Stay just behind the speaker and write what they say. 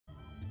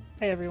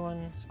Hey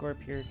everyone, Scorp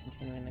here,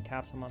 continuing the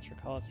Capsule Monster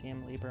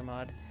Coliseum Libra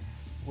mod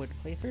wood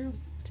playthrough.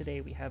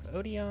 Today we have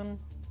Odion,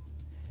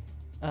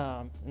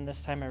 and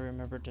this time I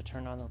remembered to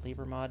turn on the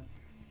Libra mod.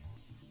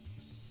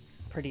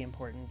 Pretty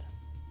important.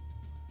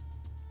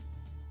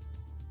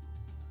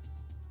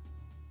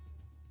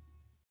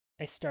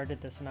 I started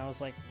this and I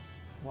was like,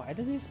 why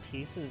do these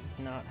pieces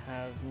not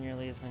have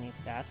nearly as many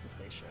stats as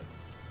they should?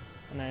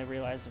 And I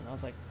realized it and I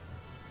was like,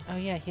 oh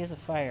yeah, he has a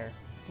fire.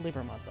 The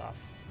Libra mod's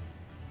off.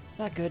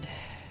 Not good.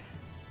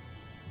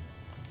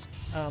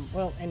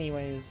 Well,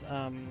 anyways,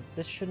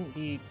 this shouldn't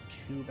be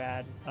too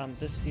bad.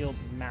 This field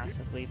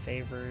massively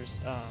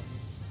favors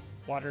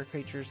water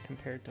creatures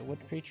compared to wood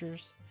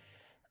creatures.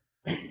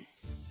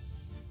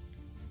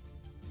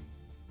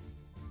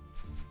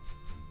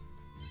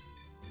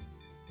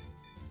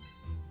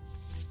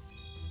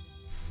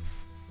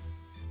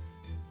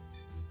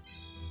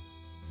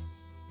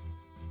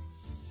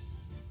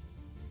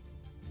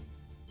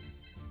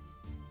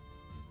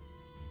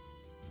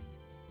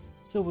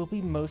 So we'll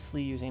be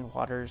mostly using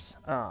waters.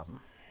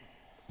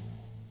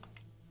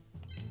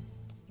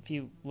 If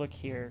you look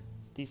here,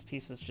 these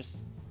pieces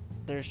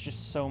there's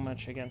just so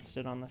much against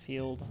it on the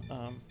field.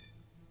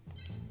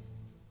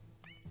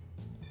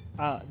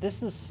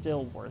 This is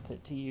still worth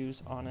it to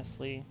use,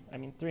 honestly. I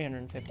mean,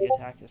 350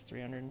 attack is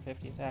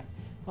 350 attack.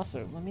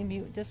 Also, let me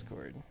mute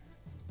Discord.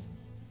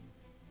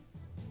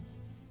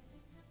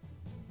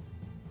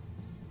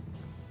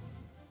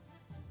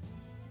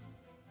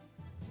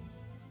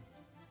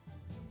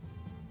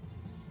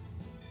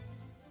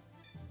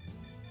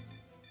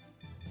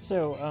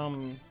 So,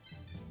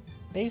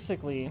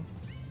 basically,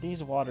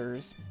 these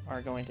waters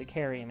are going to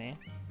carry me,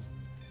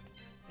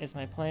 is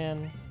my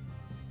plan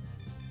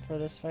for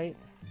this fight.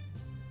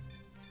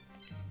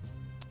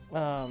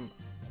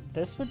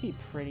 This would be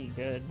pretty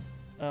good,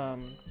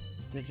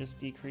 to just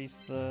decrease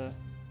the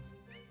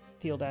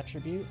field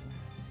attribute.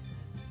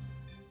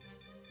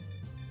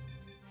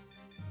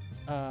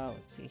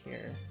 Let's see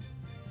here.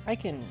 I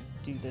can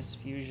do this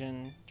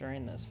fusion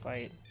during this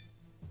fight.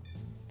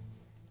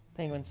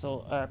 Penguin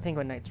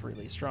Knight's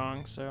really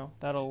strong, so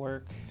that'll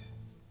work.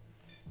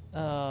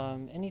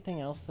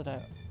 Anything else that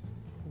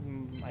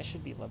I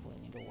should be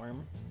leveling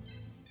Needleworm.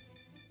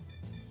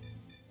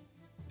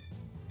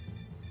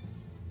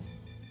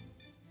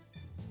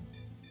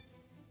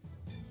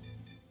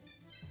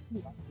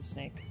 Ooh, the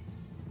snake.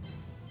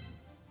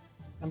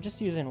 I'm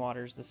just using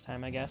waters this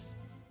time, I guess.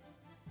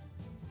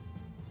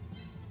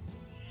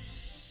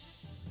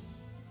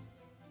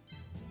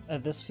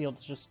 This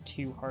field's just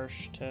too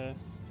harsh to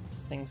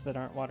things that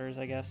aren't waters,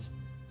 I guess.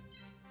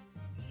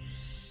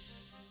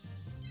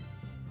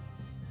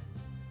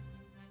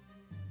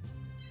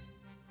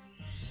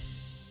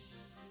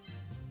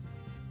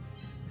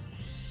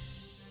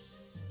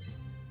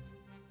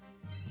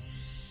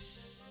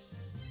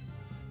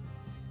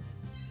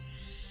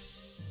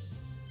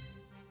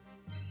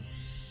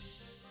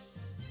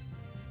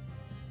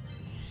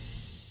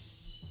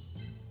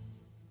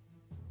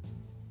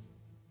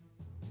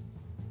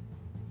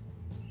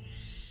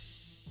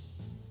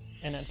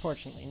 And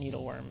unfortunately,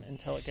 Needleworm,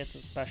 until it gets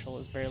its special,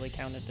 is barely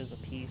counted as a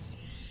piece.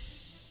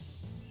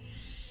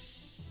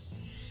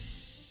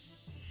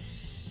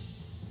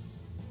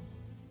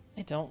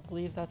 I don't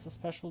believe that's a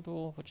special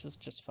duel, which is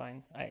just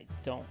fine. I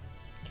don't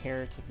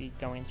care to be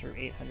going through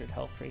 800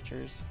 health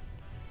creatures.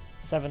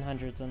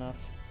 700's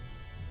enough.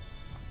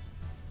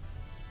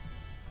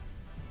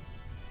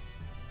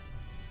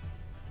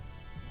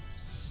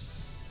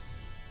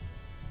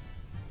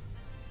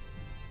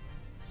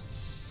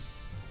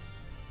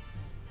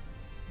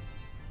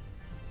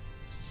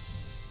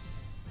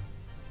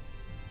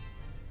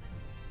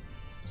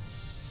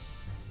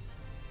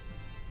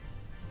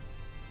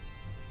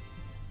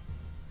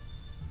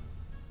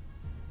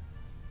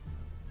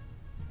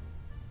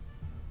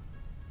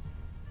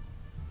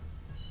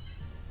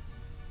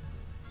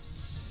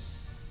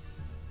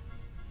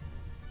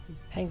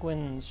 These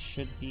penguins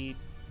should be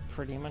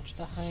pretty much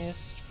the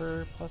highest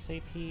for plus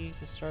AP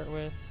to start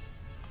with.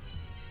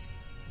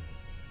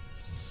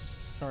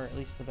 Or at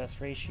least the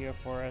best ratio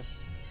for us.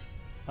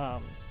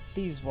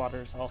 These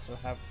waters also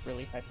have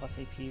really high plus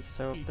APs,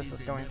 so this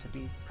is going to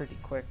be pretty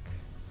quick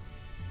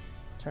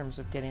in terms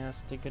of getting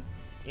us to good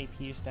AP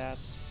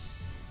stats.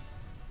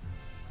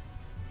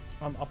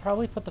 I'll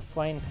probably put the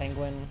flying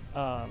penguin,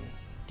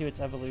 do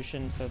its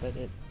evolution so that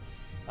it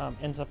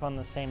ends up on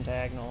the same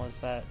diagonal as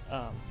that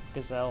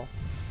gazelle.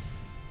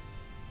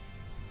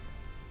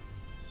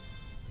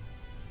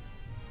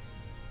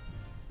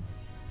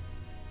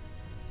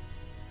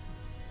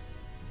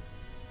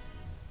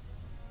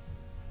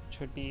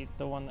 Which would be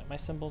the one that my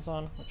symbol's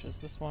on, which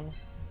is this one.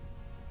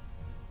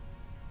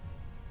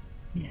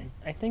 Yeah.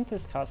 I think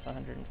this costs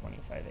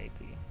 125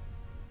 AP.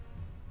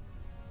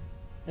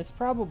 It's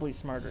probably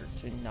smarter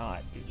to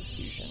not do this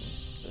fusion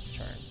this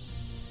turn.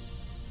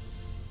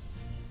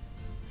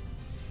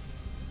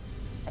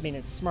 I mean,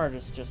 it's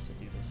smartest just to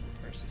do this in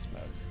versus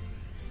mode.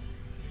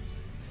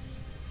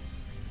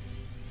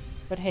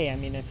 But hey, I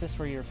mean, if this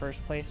were your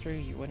first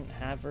playthrough, you wouldn't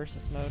have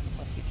versus mode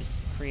unless you just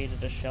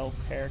created a shell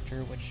character,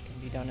 which can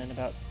be done in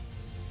about,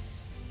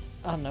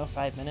 I don't know,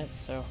 5 minutes,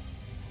 so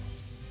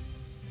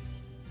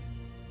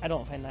I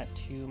don't find that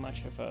too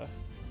much of a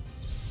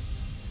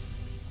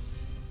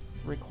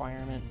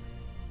requirement.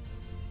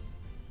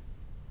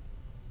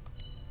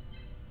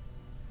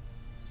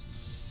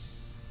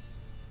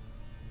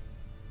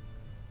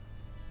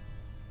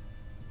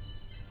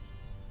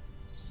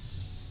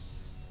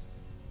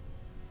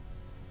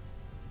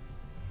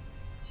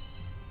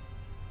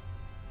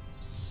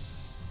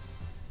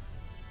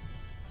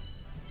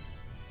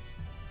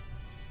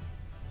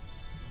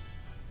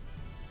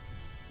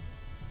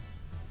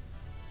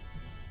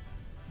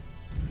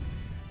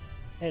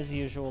 As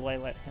usual, I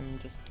let him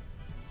just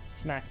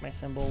smack my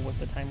symbol with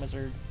the Time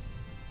Wizard.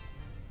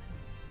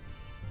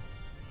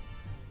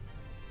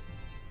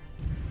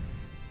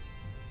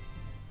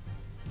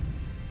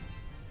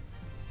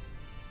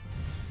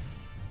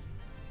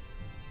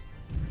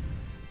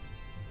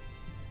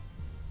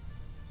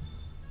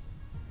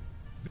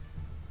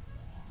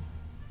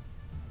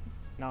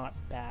 It's not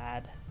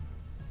bad.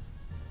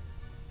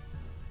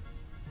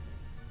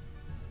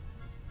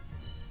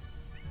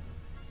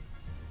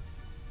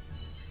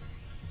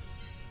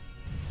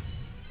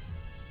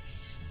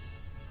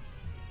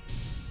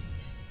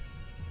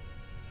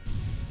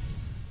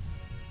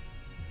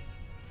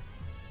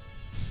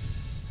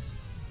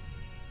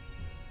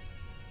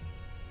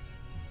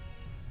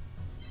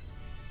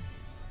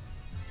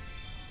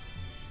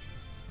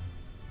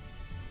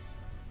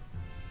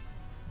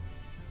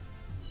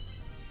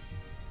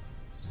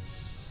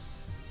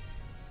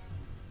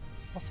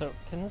 Also,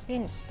 can this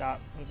game stop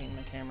moving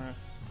the camera?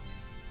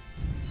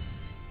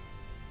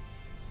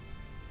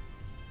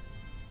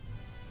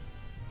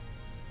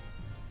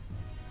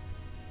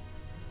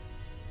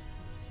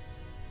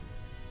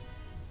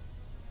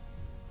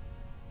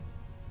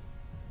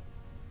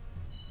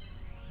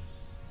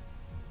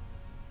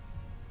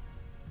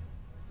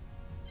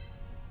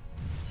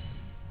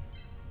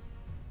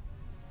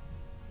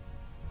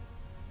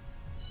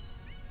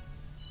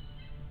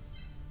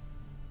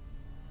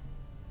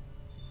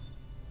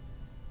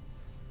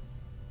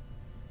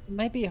 It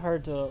might be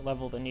hard to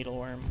level the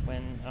Needleworm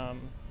when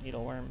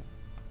Needleworm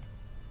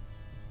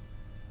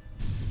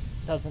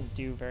doesn't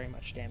do very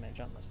much damage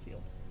on this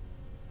field.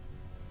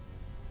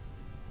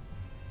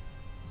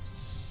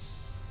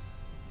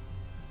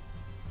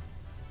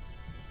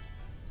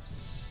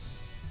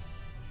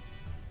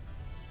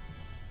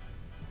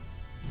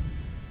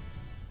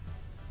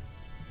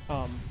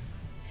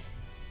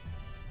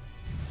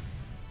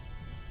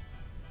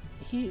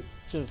 He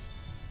just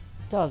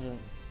doesn't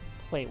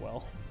play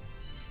well.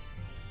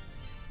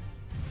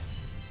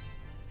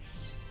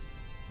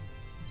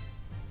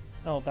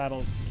 Oh,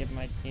 that'll give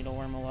my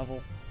Needleworm a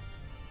level.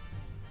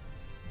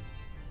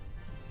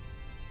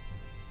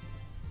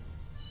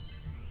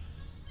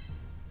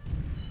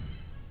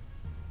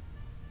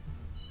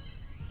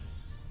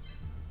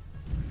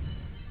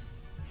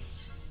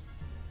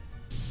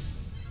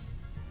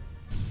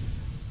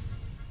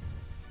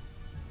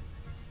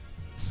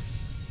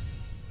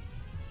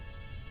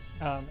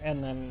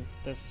 And then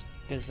this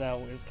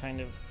Gazelle is kind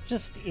of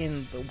just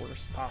in the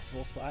worst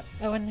possible spot.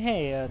 Oh, and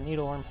hey,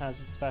 Needleworm has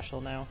its special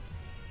now.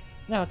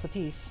 Now it's a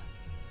piece.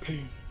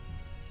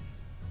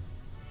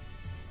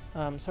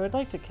 So I'd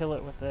like to kill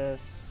it with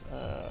this.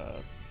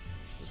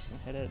 This can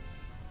hit it.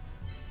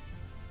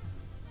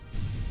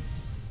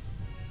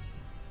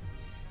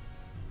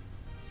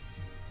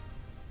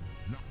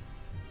 No.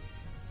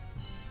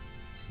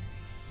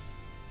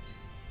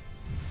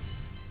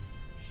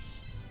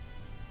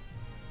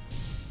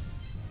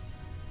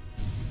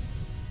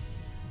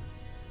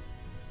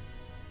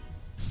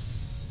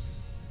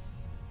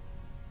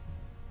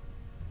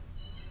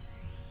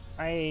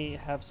 I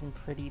have some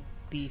pretty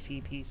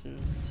beefy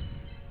pieces.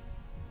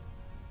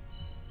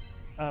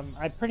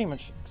 I pretty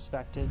much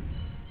expected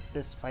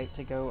this fight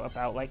to go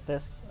about like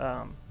this,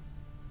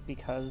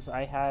 because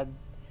I had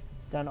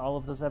done all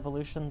of those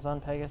evolutions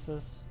on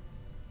Pegasus.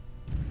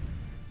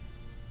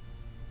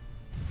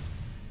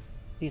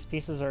 These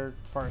pieces are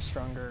far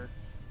stronger.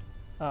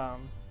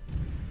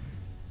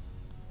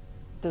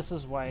 This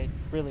is why,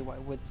 really why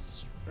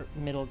Wood's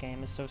middle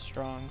game is so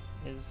strong,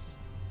 is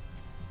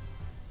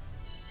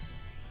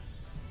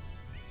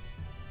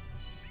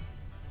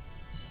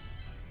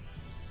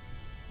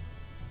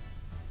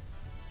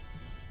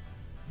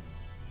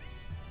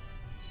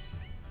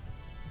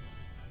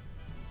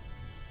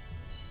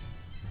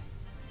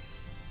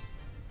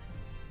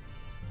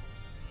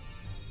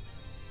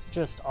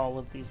just all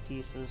of these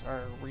pieces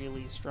are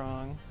really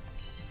strong.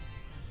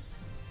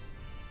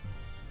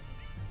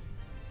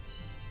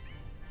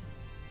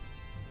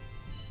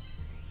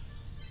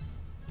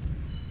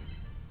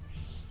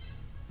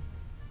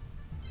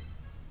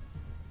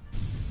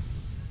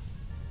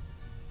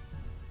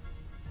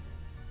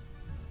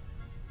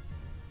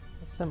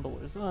 The symbol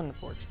is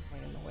unfortunately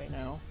in the way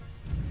now.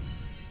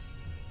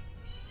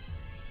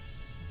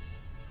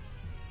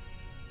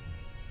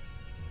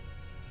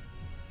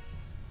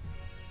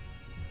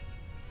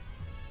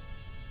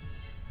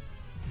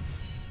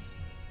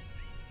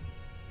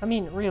 I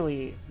mean,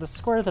 really, the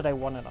square that I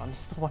want it on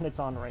is the one it's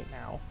on right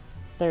now.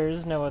 There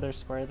is no other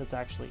square that's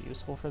actually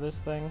useful for this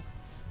thing.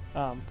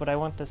 But I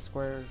want this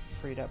square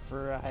freed up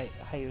for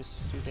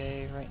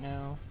Hayusude right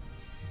now.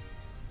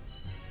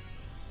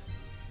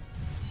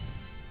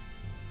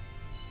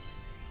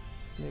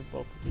 Move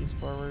both of these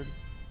forward.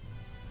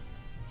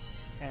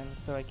 And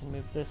so I can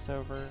move this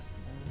over.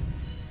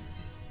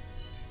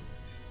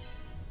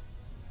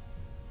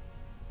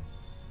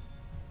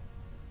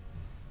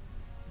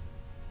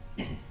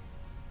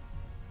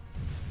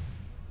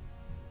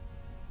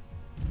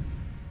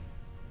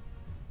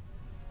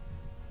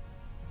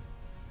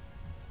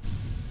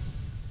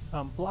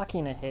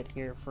 Blocking a hit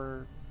here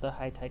for the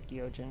high tide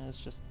Gyojin is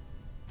just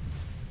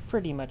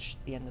pretty much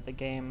the end of the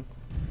game.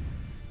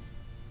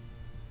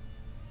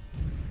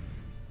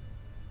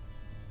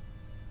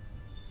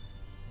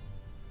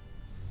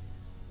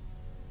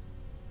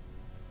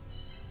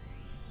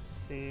 Let's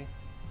see.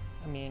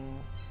 I mean,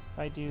 if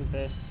I do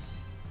this,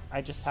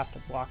 I just have to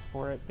block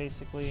for it,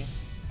 basically,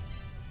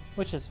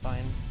 which is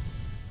fine.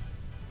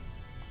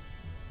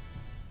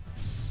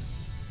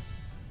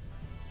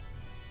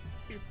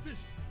 If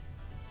this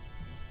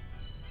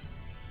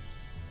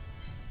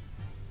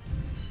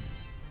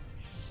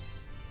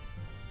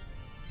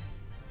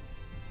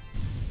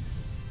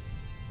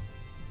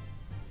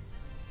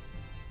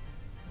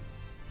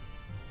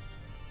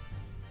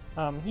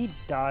he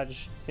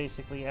dodged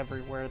basically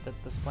everywhere that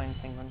this Flame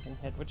Penguin can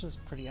hit, which is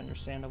pretty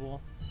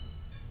understandable.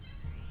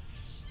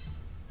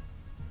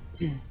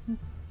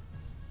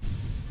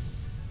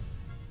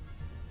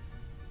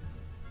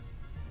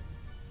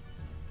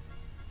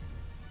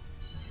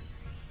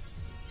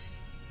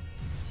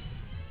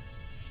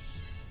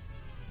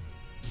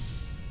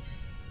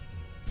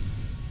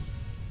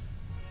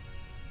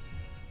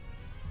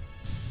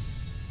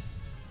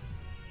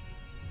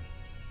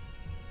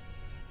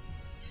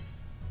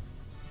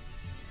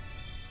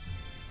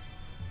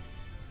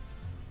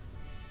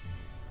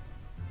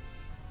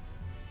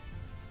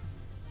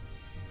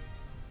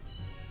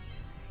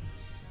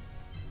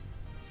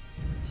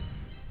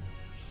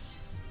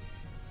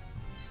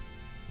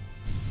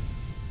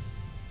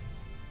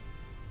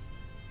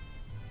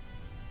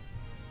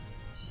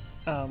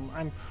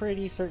 I'm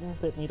pretty certain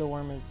that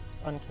Needleworm is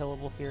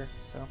unkillable here,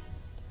 so...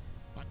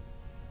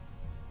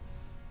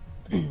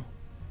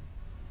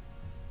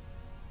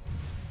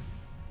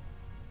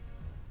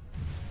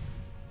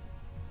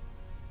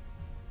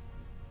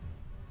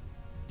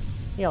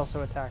 He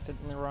also attacked it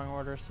in the wrong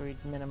order, so he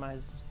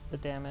minimized the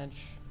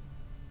damage.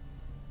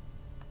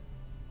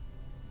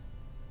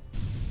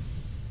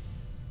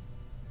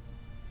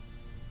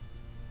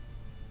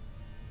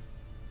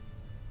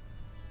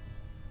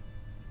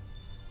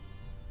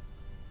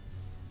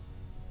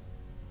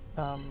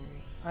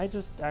 I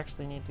just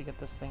actually need to get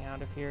this thing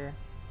out of here.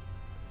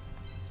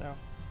 So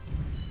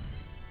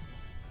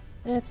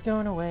it's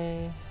going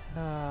away.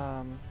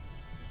 I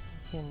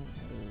can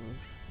move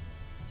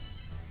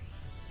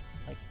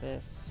like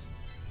this.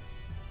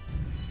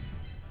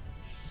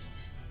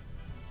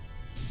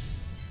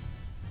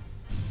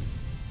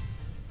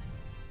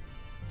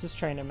 Just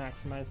trying to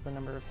maximize the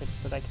number of hits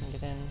that I can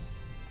get in.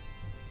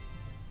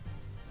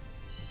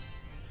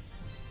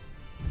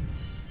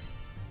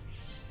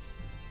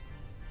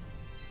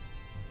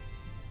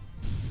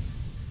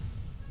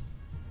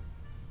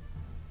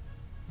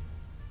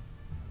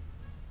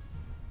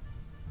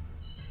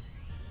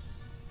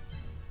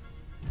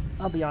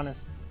 I'll be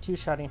honest,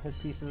 two-shotting his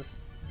pieces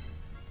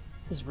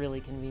is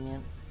really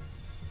convenient.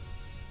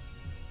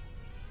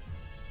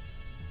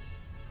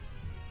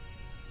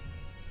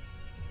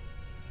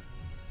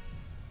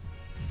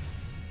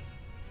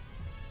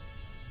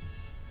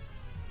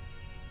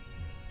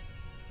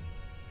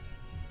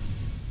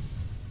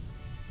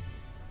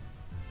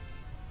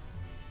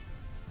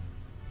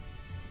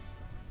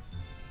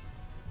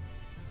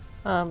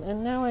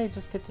 And now I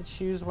just get to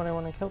choose what I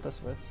want to kill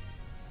this with.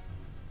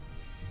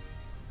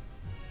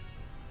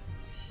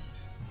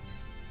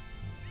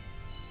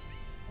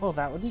 Well,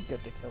 that would be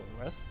good to kill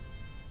it with.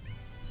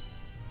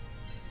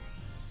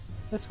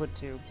 This would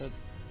too, but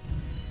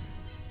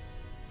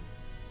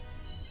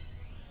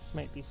this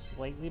might be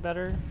slightly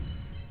better.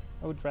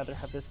 I would rather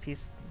have this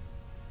piece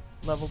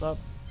leveled up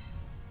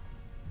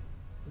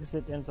because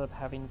it ends up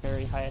having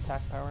very high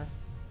attack power.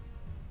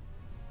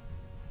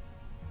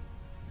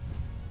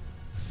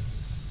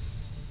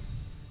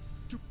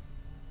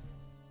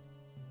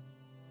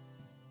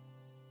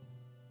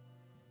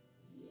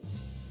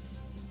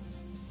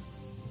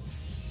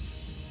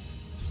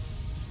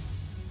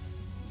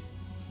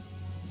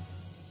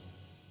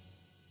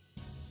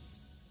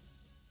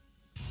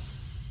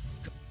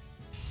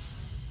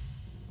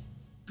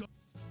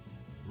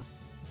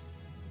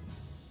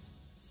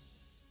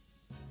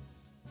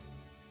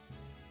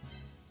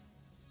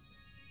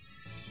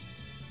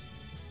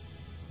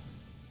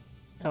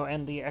 Oh,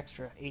 and the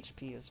extra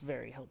HP is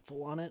very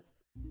helpful on it.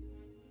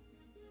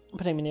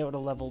 But I mean, it would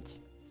have leveled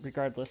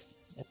regardless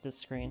at this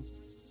screen.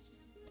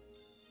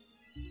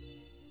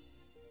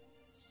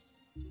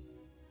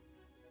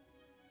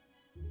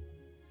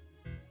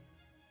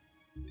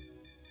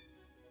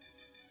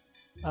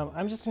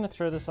 I'm just going to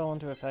throw this all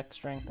into effect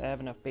strength. I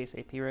have enough base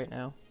AP right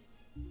now.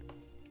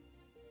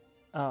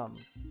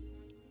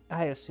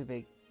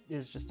 Hayasube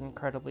is just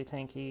incredibly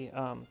tanky.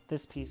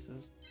 This piece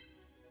is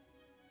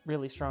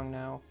really strong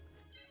now.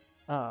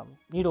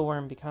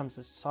 Needleworm becomes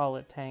a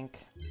solid tank.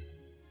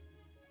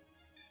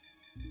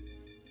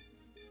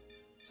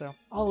 So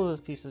all of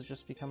those pieces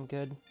just become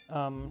good.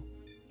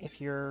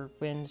 If you're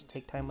Wind,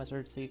 take Time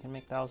Wizard so you can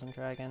make Thousand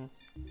Dragon.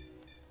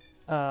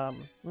 I'm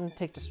going to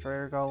take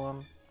Destroyer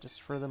Golem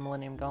just for the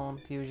Millennium Golem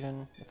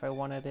fusion if I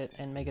wanted it,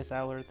 and Mega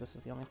Zowler, this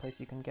is the only place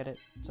you can get it,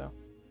 so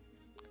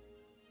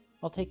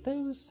I'll take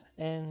those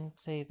and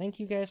say thank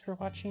you guys for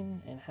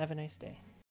watching and have a nice day.